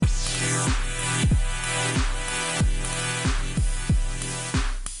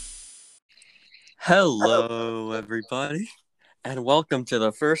Hello, everybody, and welcome to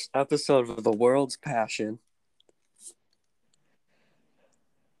the first episode of The World's Passion.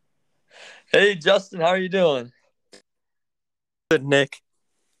 Hey, Justin, how are you doing? Good, Nick.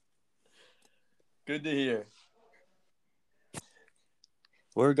 Good to hear.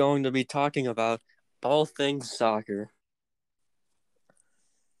 We're going to be talking about all things soccer.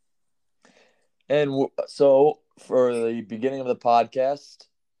 And so, for the beginning of the podcast,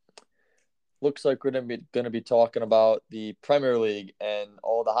 looks like we're going to be talking about the Premier League and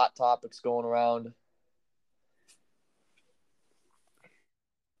all the hot topics going around.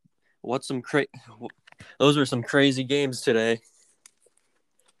 Those were some crazy games today.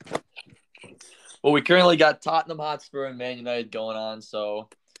 Well, we currently got Tottenham Hotspur and Man United going on, so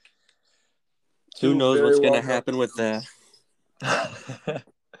Who knows what's going to happen with that?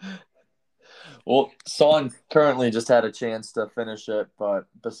 Well, Son currently just had a chance to finish it, but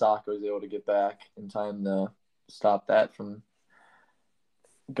Bissaka was able to get back in time to stop that from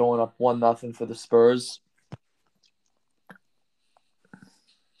going up 1-0 for the Spurs.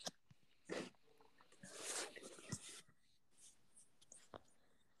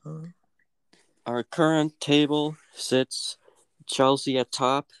 Our current table sits Chelsea at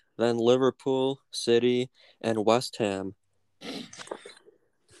top, then Liverpool, City, and West Ham.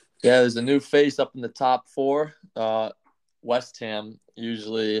 Yeah, there's a new face up in the top four. West Ham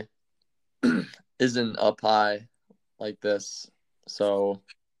usually isn't up high like this, so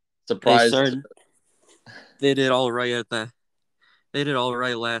surprised. They did all right They did all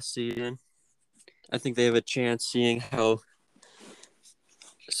right last season. I think they have a chance, seeing how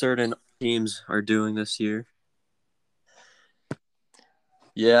certain teams are doing this year.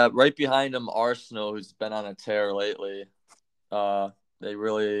 Yeah, right behind them, Arsenal, who's been on a tear lately. They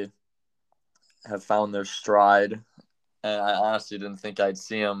really have found their stride, and I honestly didn't think I'd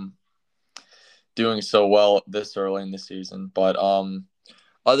see them doing so well this early in the season. But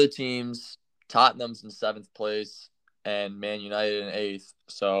other teams, Tottenham's in 7th place and Man United in 8th.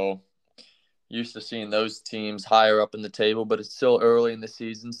 So used to seeing those teams higher up in the table, but it's still early in the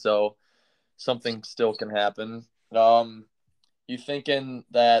season, so something still can happen. You thinking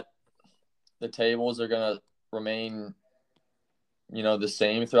that the tables are going to remain, the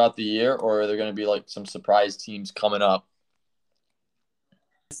same throughout the year, or are there going to be like some surprise teams coming up?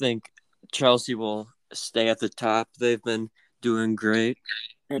 I think Chelsea will stay at the top. They've been doing great.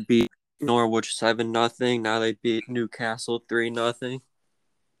 They beat Norwich 7-0. Now they beat Newcastle 3-0.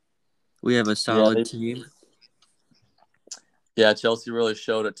 We have a solid team. Yeah, Chelsea really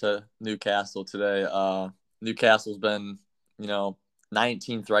showed it to Newcastle today. Newcastle's been,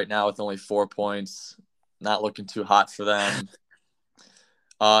 19th right now with only 4 points. Not looking too hot for them.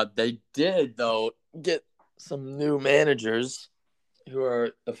 They did, though, get some new managers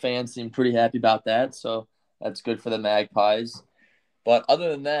the fans seem pretty happy about that, so that's good for the Magpies. But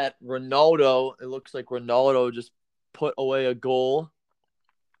other than that, it looks like Ronaldo just put away a goal,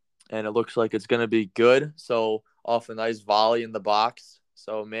 and it looks like it's going to be good. So off a nice volley in the box.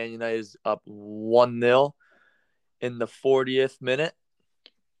 So Man United is up 1-0 in the 40th minute.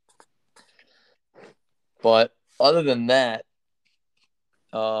 But other than that,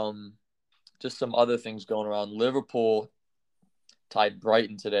 just some other things going around. Liverpool tied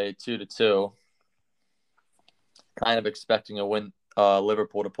Brighton today 2-2. Kind of expecting a win,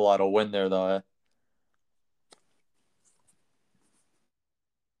 Liverpool to pull out a win there, though.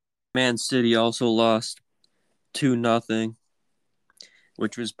 Man City also lost 2-0,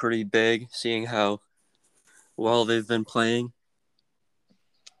 which was pretty big, seeing how well they've been playing.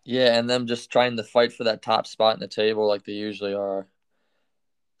 Yeah, and them just trying to fight for that top spot in the table like they usually are.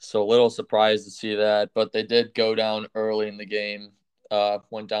 So a little surprised to see that, but they did go down early in the game,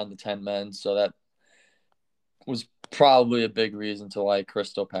 went down to 10 men, so that was probably a big reason to why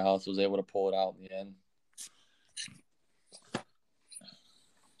Crystal Palace was able to pull it out in the end.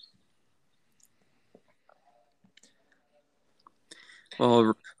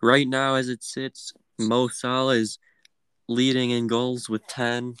 Well, right now as it sits, Mo Salah is leading in goals with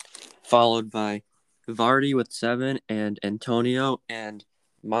 10, followed by Vardy with 7, and Antonio and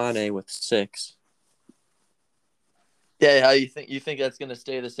Mane with 6. Yeah, how you think that's going to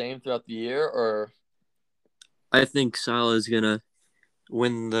stay the same throughout the year, or? I think Salah is going to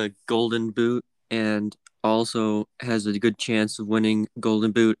win the Golden Boot and also has a good chance of winning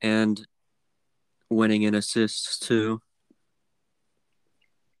Golden Boot and winning in assists too.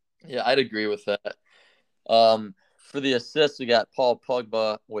 Yeah, I'd agree with that. For the assists, we got Paul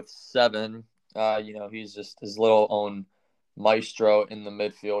Pogba with 7. He's just his little own maestro in the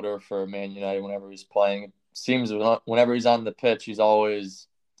midfielder for Man United whenever he's playing. It seems whenever he's on the pitch, he's always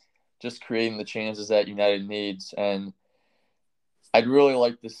just creating the chances that United needs. And I'd really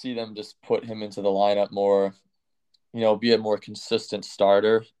like to see them just put him into the lineup more, be a more consistent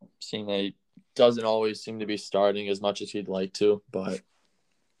starter, seeing that he doesn't always seem to be starting as much as he'd like to. But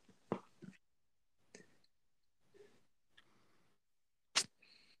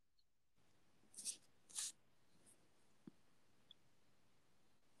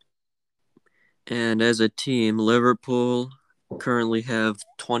And as a team, Liverpool currently have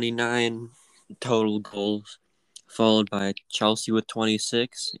 29 total goals, followed by Chelsea with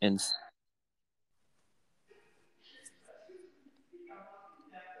 26 and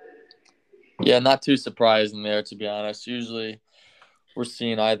yeah, not too surprising there, to be honest. Usually we're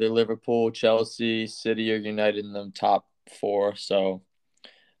seeing either Liverpool, Chelsea, City, or United in the top four, so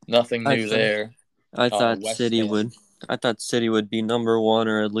nothing I new thought there. I thought West City Ham. would I thought City would be number 1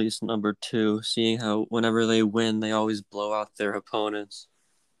 or at least number 2, seeing how whenever they win, they always blow out their opponents.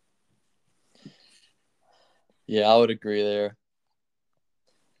 Yeah, I would agree there.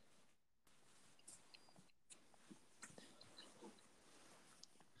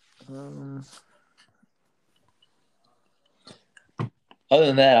 Um, Other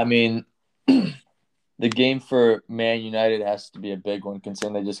than that, I mean, the game for Man United has to be a big one,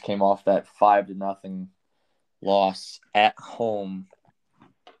 considering they just came off that 5-0 loss at home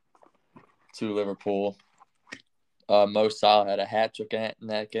to Liverpool. Mo Salah had a hat trick in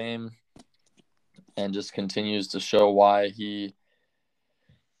that game, and just continues to show why he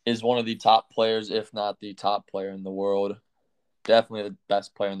is one of the top players, if not the top player in the world. Definitely the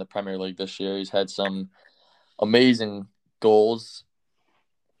best player in the Premier League this year. He's had some amazing goals.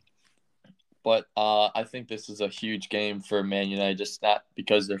 But I think this is a huge game for Man United, just not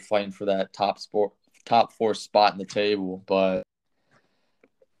because they're fighting for that top four spot in the table, but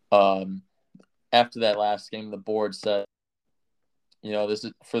after that last game, the board said, this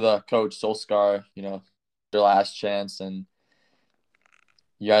is for the coach Solskjaer, their last chance, and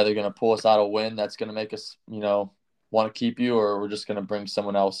you're either going to pull us out a win that's going to make us, want to keep you, or we're just going to bring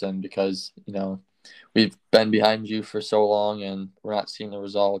someone else in because, we've been behind you for so long and we're not seeing the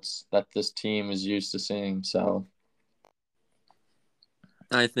results that this team is used to seeing. So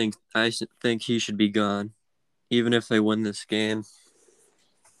I think he should be gone, even if they win this game.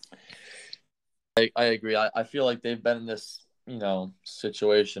 I agree. I feel like they've been in this,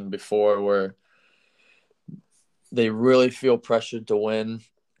 situation before where they really feel pressured to win.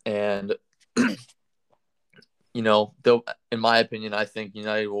 And, they'll, in my opinion, I think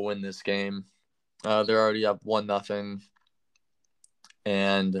United will win this game. They're already up 1-0.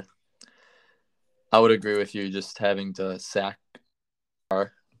 And I would agree with you just having to sack. I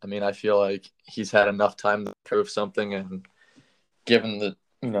mean, I feel like he's had enough time to prove something. And given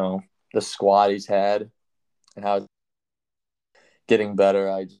the squad he's had and how it's getting better,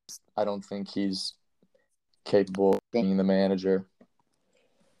 I don't think he's capable of being the manager.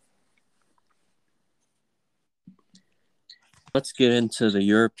 Let's get into the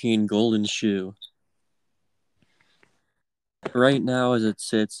European Golden Shoe. Right now, as it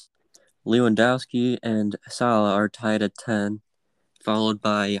sits, Lewandowski and Salah are tied at 10, followed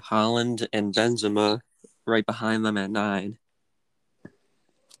by Haaland and Benzema right behind them at 9.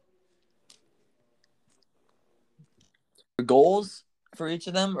 Goals for each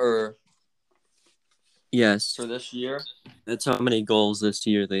of them, or Yes, for this year? that's how many goals this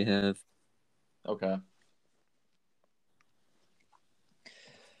year they have. Okay.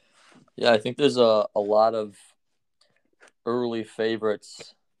 Yeah, I think there's a lot of early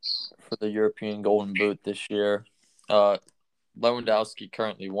favorites for the European Golden Boot this year. Lewandowski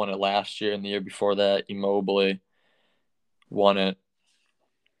currently won it last year, and the year before that, Immobile won it.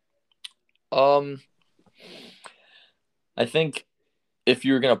 Um, I think if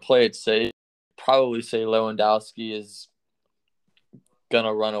you're gonna play it safe, probably say Lewandowski is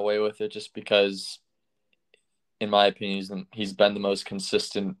gonna run away with it, just because, in my opinion, he's been the most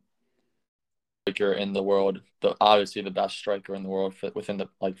consistent striker in the world. Obviously the best striker in the world for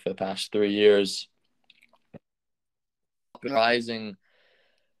the past 3 years. Rising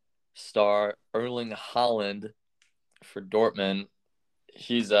star Erling Haaland for Dortmund.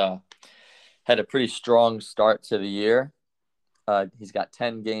 He's had a pretty strong start to the year. He's got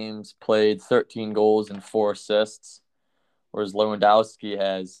 10 games played, 13 goals and 4 assists, whereas Lewandowski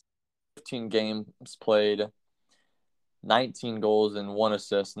has 15 games played, 19 goals and 1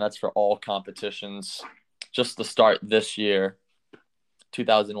 assist, and that's for all competitions. Just to start this year,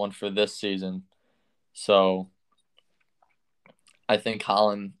 2001 for this season. So I think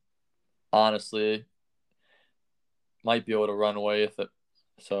Haaland, honestly, might be able to run away with it.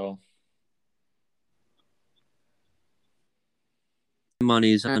 So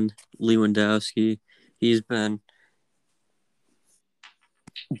money's on Lewandowski. He's been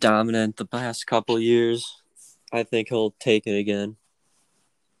dominant the past couple years. I think he'll take it again.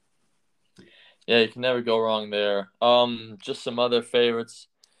 Yeah, you can never go wrong there. Just some other favorites.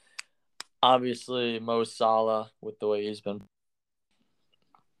 Obviously, Mo Salah with the way he's been,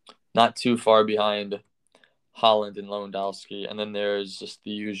 not too far behind Holland and Lewandowski. And then there's just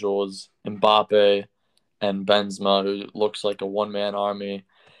the usuals, Mbappe and Benzema, who looks like a one-man army,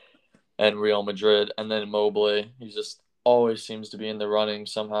 and Real Madrid. And then Mobley, he just always seems to be in the running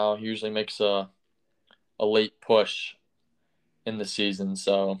somehow. He usually makes a late push in the season.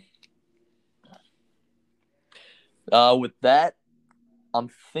 So with that, I'm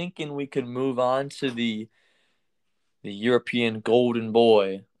thinking we could move on to the European Golden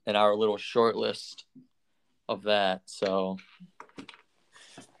Boy and our little short list of that. So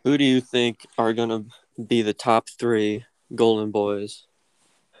Who do you think are going to be the top three Golden Boys?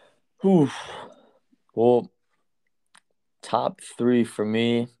 whew, well, top three for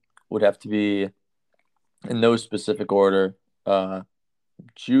me would have to be in no specific order. Uh,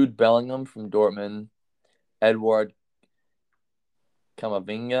 Jude Bellingham from Dortmund, Edward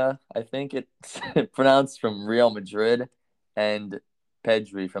Camavinga, I think it's pronounced, from Real Madrid, and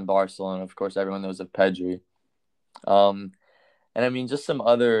Pedri from Barcelona. Of course, everyone knows of Pedri. Um, and I mean, just some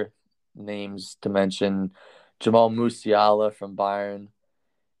other names to mention: Jamal Musiala from Bayern,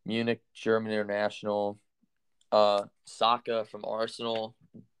 Munich German international, Saka from Arsenal,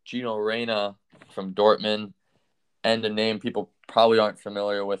 Gino Reyna from Dortmund, and a name people probably aren't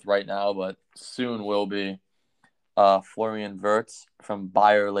familiar with right now, but soon will be, Florian Wirtz from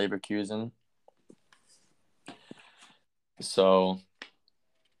Bayer Leverkusen. So,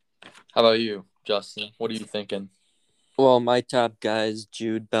 how about you, Justin? What are you thinking? Well, my top guy is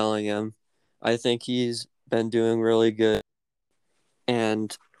Jude Bellingham. I think he's been doing really good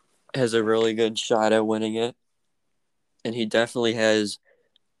and has a really good shot at winning it. And he definitely has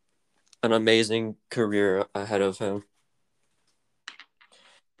an amazing career ahead of him.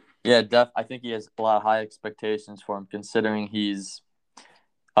 Yeah, I think he has a lot of high expectations for him, considering he's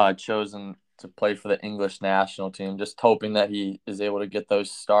chosen to play for the English national team. Just hoping that he is able to get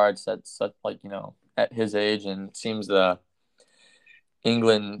those starts at such, like, at his age. And it seems the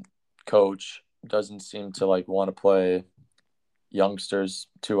England coach doesn't seem to want to play youngsters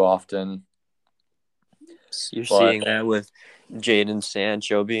too often. You're But seeing that with Jadon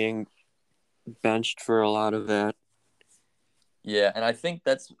Sancho being benched for a lot of that. yeah, and I think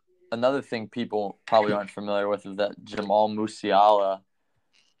that's another thing people probably aren't familiar with, is that Jamal Musiala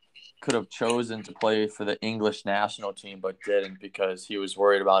could have chosen to play for the English national team but didn't, because he was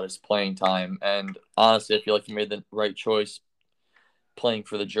worried about his playing time. And honestly, I feel like he made the right choice playing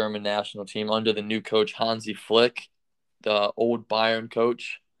for the German national team under the new coach Hansi Flick, the old Bayern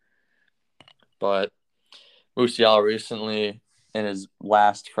coach. But Musiala recently, in his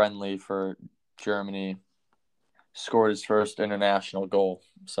last friendly for Germany, scored his first international goal.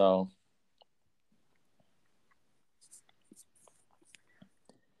 So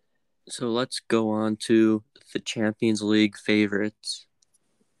let's go on to the Champions League favorites.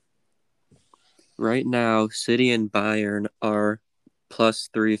 Right now, City and Bayern are plus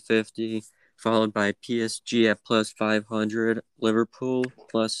 350, followed by PSG at plus 500, Liverpool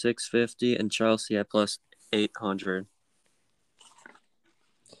plus 650, and Chelsea at plus 800.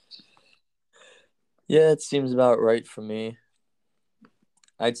 yeah, it seems about right for me.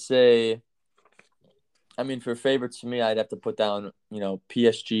 I'd say, I mean, for favorites for me, I'd have to put down,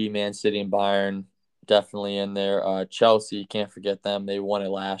 PSG, Man City, and Bayern definitely in there. Chelsea, can't forget them. They won it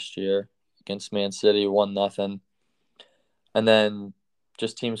last year against Man City, 1-0. And then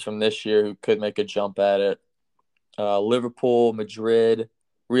just teams from this year who could make a jump at it: Liverpool, Madrid,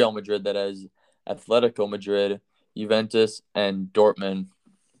 Real Madrid, that is, Atletico Madrid, Juventus, and Dortmund.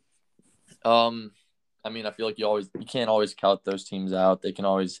 Um, I mean, I feel like you can't always count those teams out. They can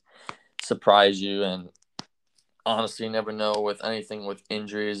always surprise you, and honestly, you never know with anything with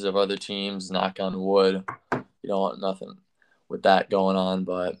injuries of other teams. Knock on wood, you don't want nothing with that going on.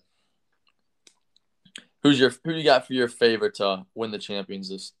 But who do you got for your favorite to win the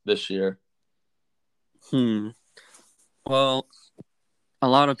champions this year? Well, a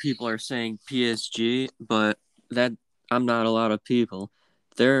lot of people are saying PSG, but that I'm not a lot of people.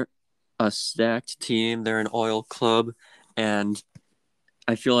 They're a stacked team. They're an oil club, and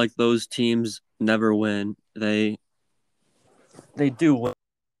I feel like those teams never win. They do win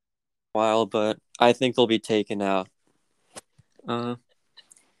a while, but I think they'll be taken out. Uh,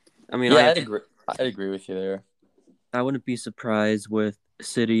 I mean, Yeah, I'd agree with you there. I wouldn't be surprised with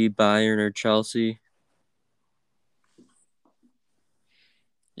City, Bayern, or Chelsea.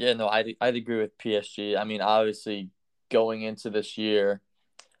 Yeah, no, I'd agree with PSG. I mean, obviously, going into this year,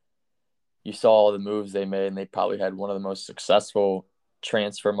 you saw all the moves they made, and they probably had one of the most successful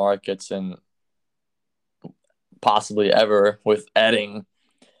transfer markets and possibly ever with adding,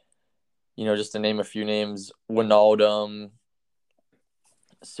 just to name a few names, Wijnaldum,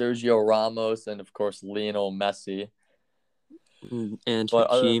 Sergio Ramos, and of course Lionel Messi. And But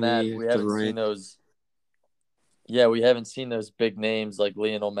other than that, Hakimi we at the haven't right. seen those. Yeah, we haven't seen those big names like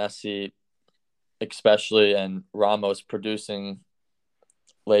Lionel Messi, especially, and Ramos producing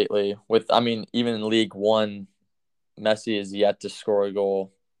lately. Even in League One, Messi is yet to score a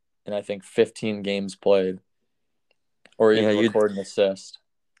goal in I think 15 games played, or Yeah, even record an assist.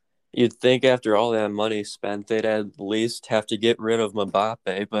 you'd think after all that money spent, they'd at least have to get rid of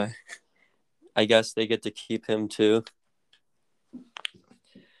Mbappe, but I guess they get to keep him too.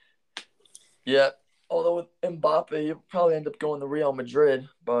 Yeah, although with Mbappe, he'll probably end up going to Real Madrid.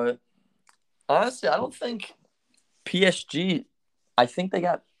 But honestly, I don't think PSG. I think they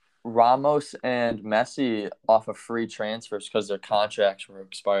got Ramos and Messi off of free transfers because their contracts were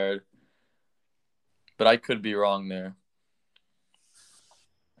expired. But I could be wrong there.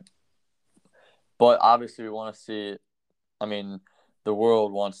 But obviously, we want to see. I mean, the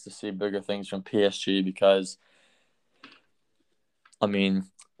world wants to see bigger things from PSG because, I mean,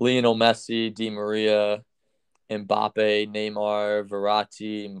 Lionel Messi, Di Maria, Mbappe, Neymar,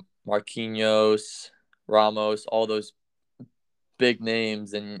 Verratti, Marquinhos, Ramos, all those big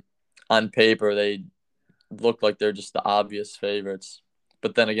names, and on paper they look like they're just the obvious favorites.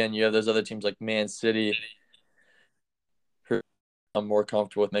 But then again, you have those other teams like Man City who are more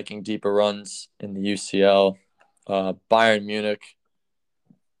comfortable with making deeper runs in the UCL. Bayern Munich,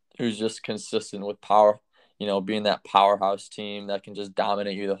 who's just consistent with power, being that powerhouse team that can just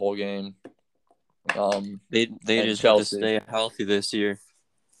dominate you the whole game. They And just have to Chelsea. stay healthy this year.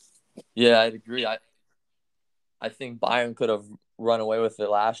 Yeah, I'd agree. I think Bayern could have run away with it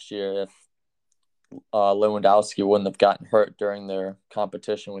last year if Lewandowski wouldn't have gotten hurt during their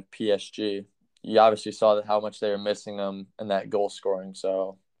competition with PSG. You obviously saw how much they were missing him in that goal scoring.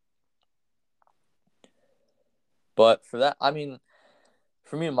 So, but for that,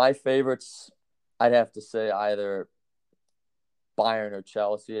 for me, my favorites, I'd have to say either Bayern or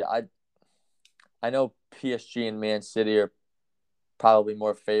Chelsea. I know PSG and Man City are probably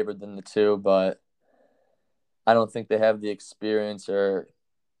more favored than the two, but I don't think they have the experience or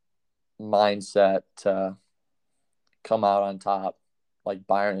mindset to come out on top like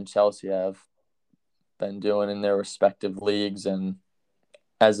Bayern and Chelsea have been doing in their respective leagues and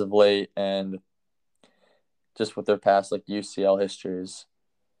as of late, and just with their past like UCL histories.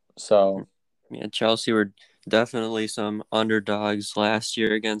 So Yeah, Chelsea were definitely some underdogs last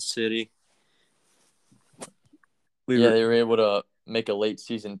year against City. We yeah, were they were able to make a late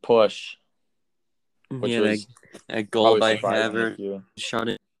season push, which yeah, was that goal probably by surprising if Havertz you.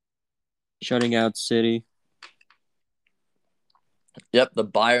 shutting out City. Yep, the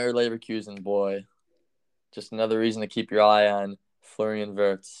Bayer Leverkusen boy. Just another reason to keep your eye on Florian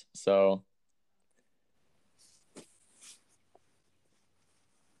Wirtz. So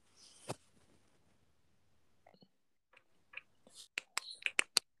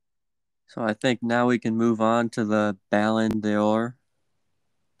So I think now we can move on to the Ballon d'Or.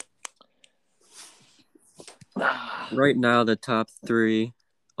 Right now, the top three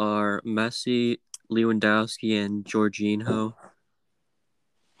are Messi, Lewandowski, and Jorginho.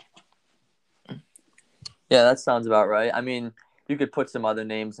 yeah, that sounds about right. I mean, you could put some other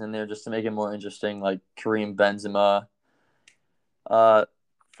names in there just to make it more interesting, like Karim Benzema. Uh,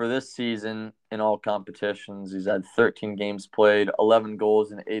 for this season, in all competitions, he's had 13 games played, 11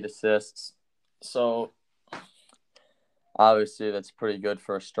 goals, and 8 assists. So obviously, that's pretty good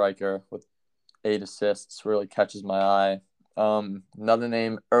for a striker with 8 assists. Really catches my eye. Another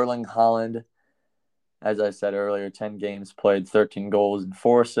name, Erling Haaland. As I said earlier, 10 games played, 13 goals, and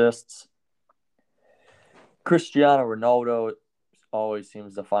 4 assists. Cristiano Ronaldo always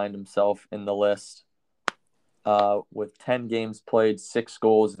seems to find himself in the list with 10 games played, 6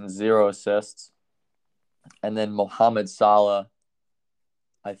 goals, and 0 assists. And then Mohamed Salah,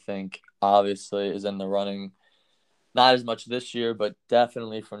 I think, obviously is in the running. Not as much this year, but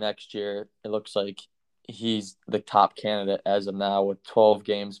definitely for next year. It looks like he's the top candidate as of now with 12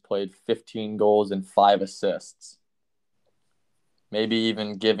 games played, 15 goals, and 5 assists. Maybe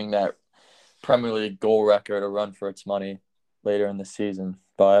even giving that Premier League goal record a run for its money later in the season.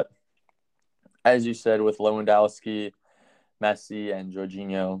 But as you said, with Lewandowski, Messi, and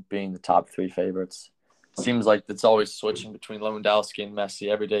Jorginho being the top three favorites, seems like it's always switching between Lewandowski and Messi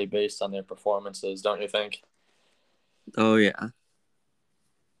every day based on their performances, don't you think? Oh yeah,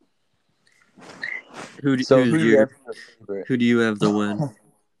 So who do you have for your favorite? who do you have the win?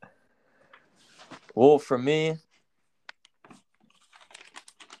 Well, for me,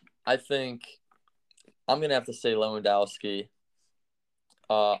 I think I'm gonna have to say Lewandowski.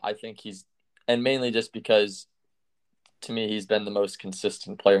 I think and mainly just because to me he's been the most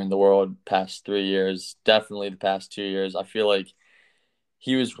consistent player in the world past 3 years. Definitely the past 2 years. I feel like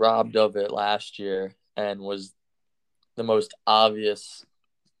he was robbed of it last year and was the most obvious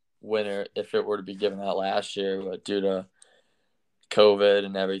winner if it were to be given out last year, but due to COVID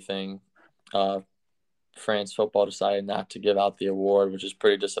and everything, uh, France football decided not to give out the award, which is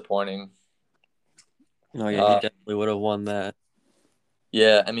pretty disappointing. Oh yeah, he Uh, definitely would have won that.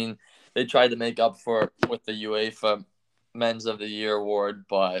 yeah, I mean, they tried to make up for it with the UEFA Men's of the Year award,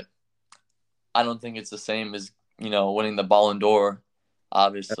 but I don't think it's the same as winning the Ballon d'Or. I,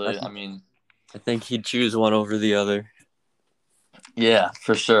 Obviously, I mean, I think he'd choose one over the other. yeah,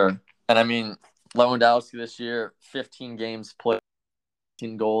 for sure. And I mean, Lewandowski this year, 15 games played,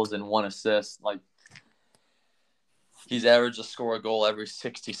 15 goals and 1 assist. Like he's averaged a score a goal every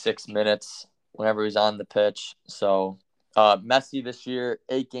 66 minutes whenever he's on the pitch. So Messi this year,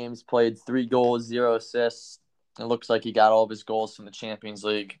 8 games played, 3 goals, 0 assists. It looks like he got all of his goals from the Champions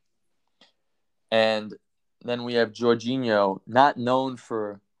League. And then we have Jorginho, not known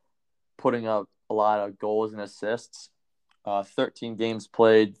for putting up a lot of goals and assists. 13 games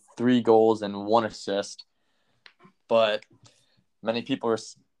played, 3 goals and 1 assist. But many people are,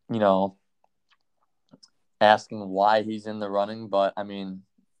 you know, asking why he's in the running. But I mean,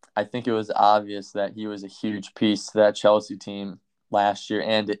 I think it was obvious that he was a huge piece to that Chelsea team last year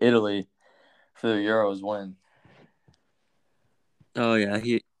and to Italy for the Euros win. Oh yeah,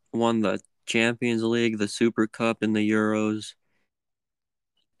 he won the Champions League, the Super Cup, and the Euros.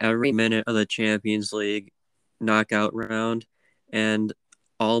 Every minute of the Champions League knockout round, and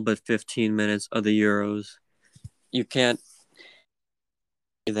all but 15 minutes of the Euros. You can't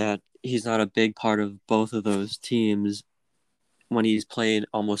say that he's not a big part of both of those teams when he's played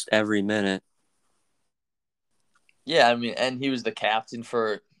almost every minute. Yeah, I mean, and he was the captain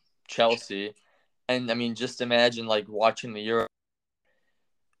for Chelsea. And I mean, just imagine like watching the Euro.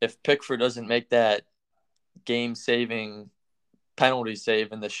 If Pickford doesn't make that game-saving penalty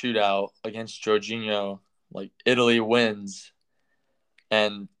save in the shootout against Jorginho, like Italy wins,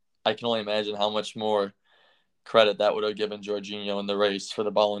 and I can only imagine how much more credit that would have given Jorginho in the race for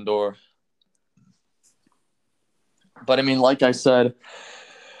the Ballon d'Or. But I mean, like I said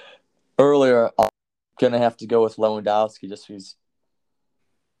earlier, I'm gonna have to go with Lewandowski just because.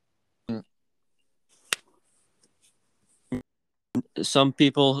 Some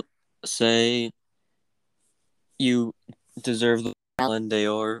people say you deserve the Ballon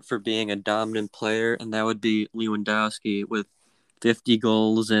d'Or for being a dominant player, and that would be Lewandowski with 50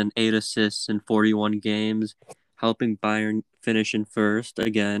 goals and 8 assists in 41 games, helping Bayern finish in first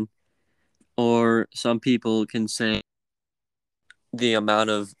again. Or some people can say the amount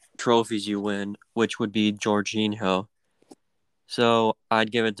of trophies you win, which would be Jorginho. So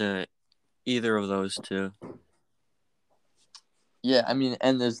I'd give it to either of those two. Yeah, I mean,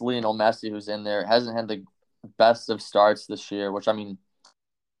 and there's Lionel Messi who's in there. Hasn't had the best of starts this year, which I mean,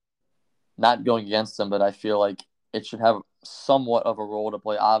 not going against them, but I feel like it should have somewhat of a role to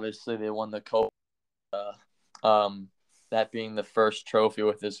play. Obviously, they won the Copa, that being the first trophy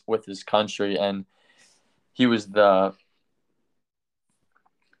with his country, and he was the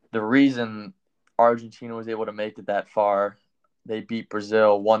reason Argentina was able to make it that far. They beat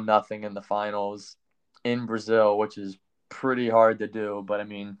Brazil 1-0 in the finals in Brazil, which is pretty hard to do. But I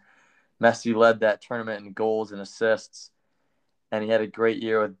mean, Messi led that tournament in goals and assists, and he had a great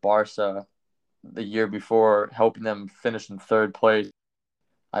year with Barca the year before, helping them finish in third place,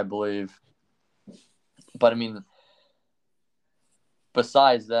 I believe. But I mean,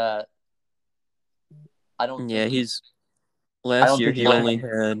 besides that, I don't Yeah, think he's I last don't year think he there's only any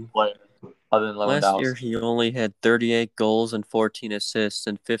had player other than last year Lewandowski. he only had 38 goals and 14 assists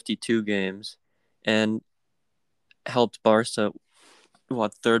in 52 games and helped Barca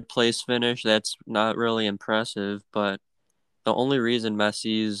third place finish. That's not really impressive, but the only reason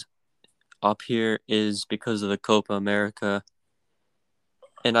Messi's up here is because of the Copa America.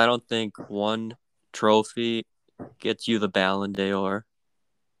 And I don't think one trophy gets you the Ballon d'Or.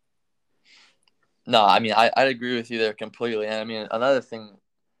 No, I mean I'd agree with you there completely. And I mean another thing,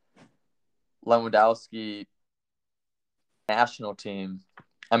 Lewandowski national team.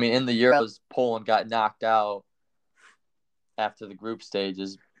 I mean in the Euros, Poland got knocked out after the group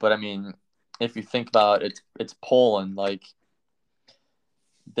stages. But I mean, if you think about it, it's Poland. Like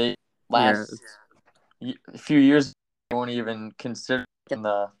they Yeah, last a few years they weren't even considered in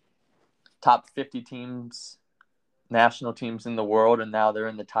the top 50 teams, national teams in the world, and now they're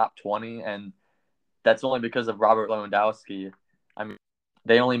in the top 20, and that's only because of Robert Lewandowski. I mean,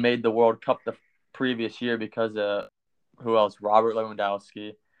 they only made the World Cup the previous year because of who else? Robert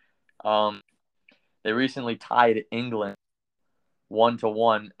Lewandowski. They recently tied England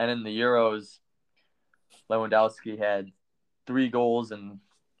 1-1, and in the Euros, Lewandowski had 3 goals in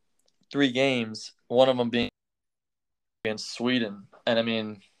 3 games. One of them being against Sweden. And I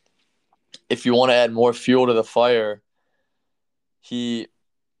mean, if you want to add more fuel to the fire, he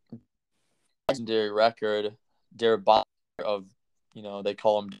legendary record, Der Bomber of, they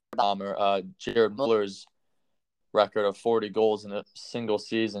call him Bomber, Jared Miller's record of 40 goals in a single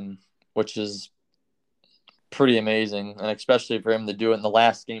season, which is pretty amazing, and especially for him to do it in the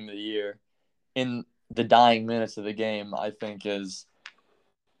last game of the year, in the dying minutes of the game, I think is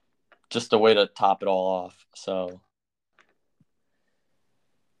just a way to top it all off. So,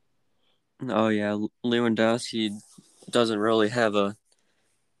 Oh yeah, Lewandowski doesn't really have a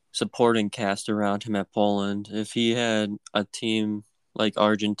supporting cast around him at Poland. If he had a team like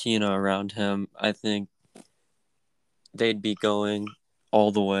Argentina around him, I think they'd be going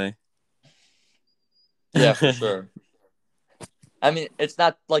all the way. yeah, for sure. I mean, it's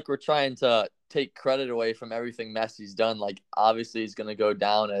not like we're trying to take credit away from everything Messi's done. Like, obviously, he's going to go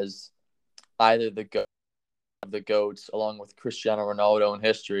down as either the GOAT of the GOATs along with Cristiano Ronaldo in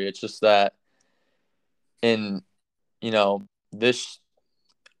history. It's just that in, this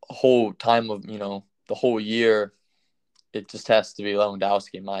whole time of, the whole year, it just has to be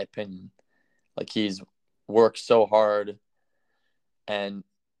Lewandowski, in my opinion. Like, he's worked so hard and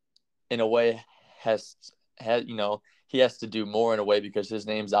in a way he has to do more in a way because his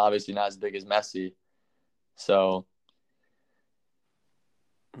name's obviously not as big as Messi. So,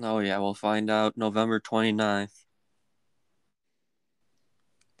 Oh yeah, we'll find out November 29th.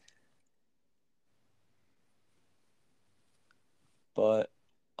 but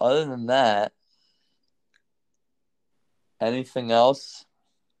other than that, anything else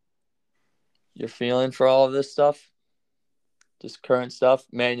you're feeling for all of this stuff? Just current stuff.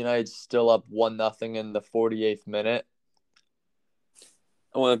 Man United's still up 1-0 in the 48th minute.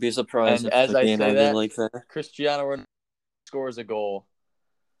 I wouldn't be surprised And if as the I game say ended that, like that. Cristiano Ronaldo scores a goal.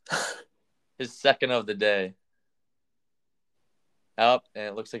 His second of the day. Up, and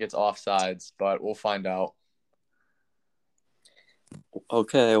it looks like it's offsides, but we'll find out.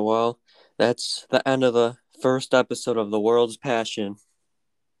 Okay, well, that's the end of the first episode of The World's Passion.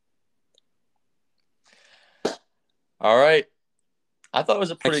 All right. I thought it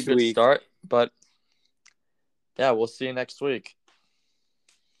was a pretty Next good week. start, but yeah, we'll see you next week.